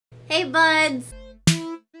Hey buds!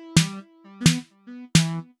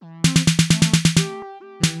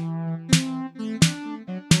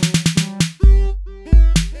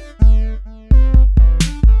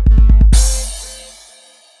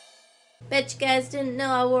 Bet you guys didn't know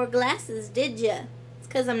I wore glasses, did ya? It's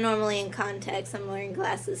because I'm normally in contacts. I'm wearing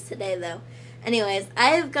glasses today though. Anyways,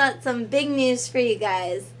 I have got some big news for you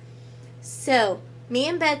guys. So, me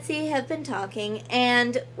and Betsy have been talking,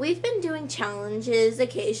 and we've been doing challenges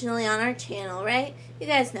occasionally on our channel, right? You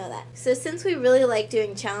guys know that. So since we really like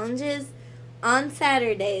doing challenges, on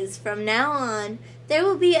Saturdays from now on, there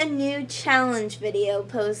will be a new challenge video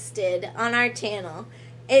posted on our channel.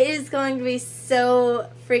 It is going to be so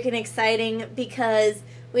freaking exciting because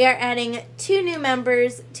we are adding 2 new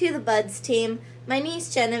members to the Buds team. My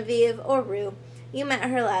niece Genevieve, or Rue, you met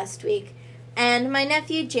her last week, and my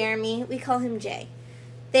nephew Jeremy, we call him Jay.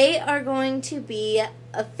 They are going to be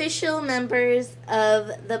official members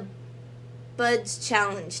of the Buds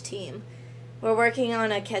Challenge team. We're working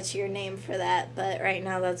on a catchier name for that, but right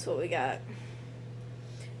now that's what we got.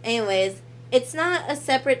 Anyways, it's not a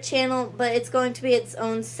separate channel, but it's going to be its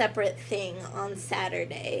own separate thing on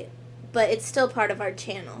Saturday. But it's still part of our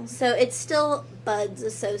channel. So it's still Buds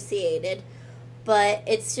associated, but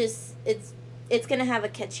it's just, it's going to have a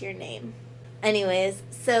catchier name. Anyways,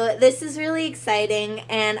 so this is really exciting,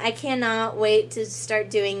 and I cannot wait to start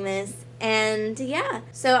doing this. And yeah,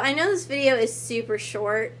 so I know this video is super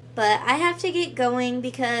short, but I have to get going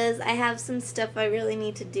because I have some stuff I really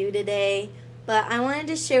need to do today. But I wanted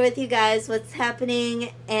to share with you guys what's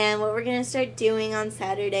happening and what we're going to start doing on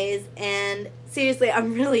Saturdays. And seriously,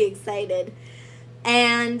 I'm really excited.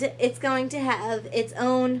 And it's going to have its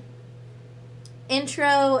own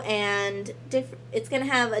intro, and it's going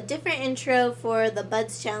to have a different intro for the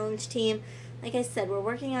Buds Challenge team. Like I said, we're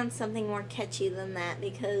working on something more catchy than that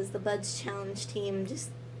because the Buds Challenge team just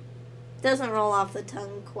doesn't roll off the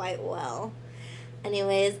tongue quite well.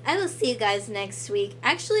 Anyways, I will see you guys next week.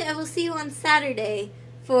 Actually, I will see you on Saturday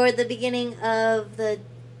for the beginning of the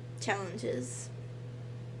challenges.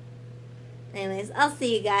 Anyways, I'll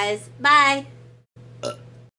see you guys. Bye!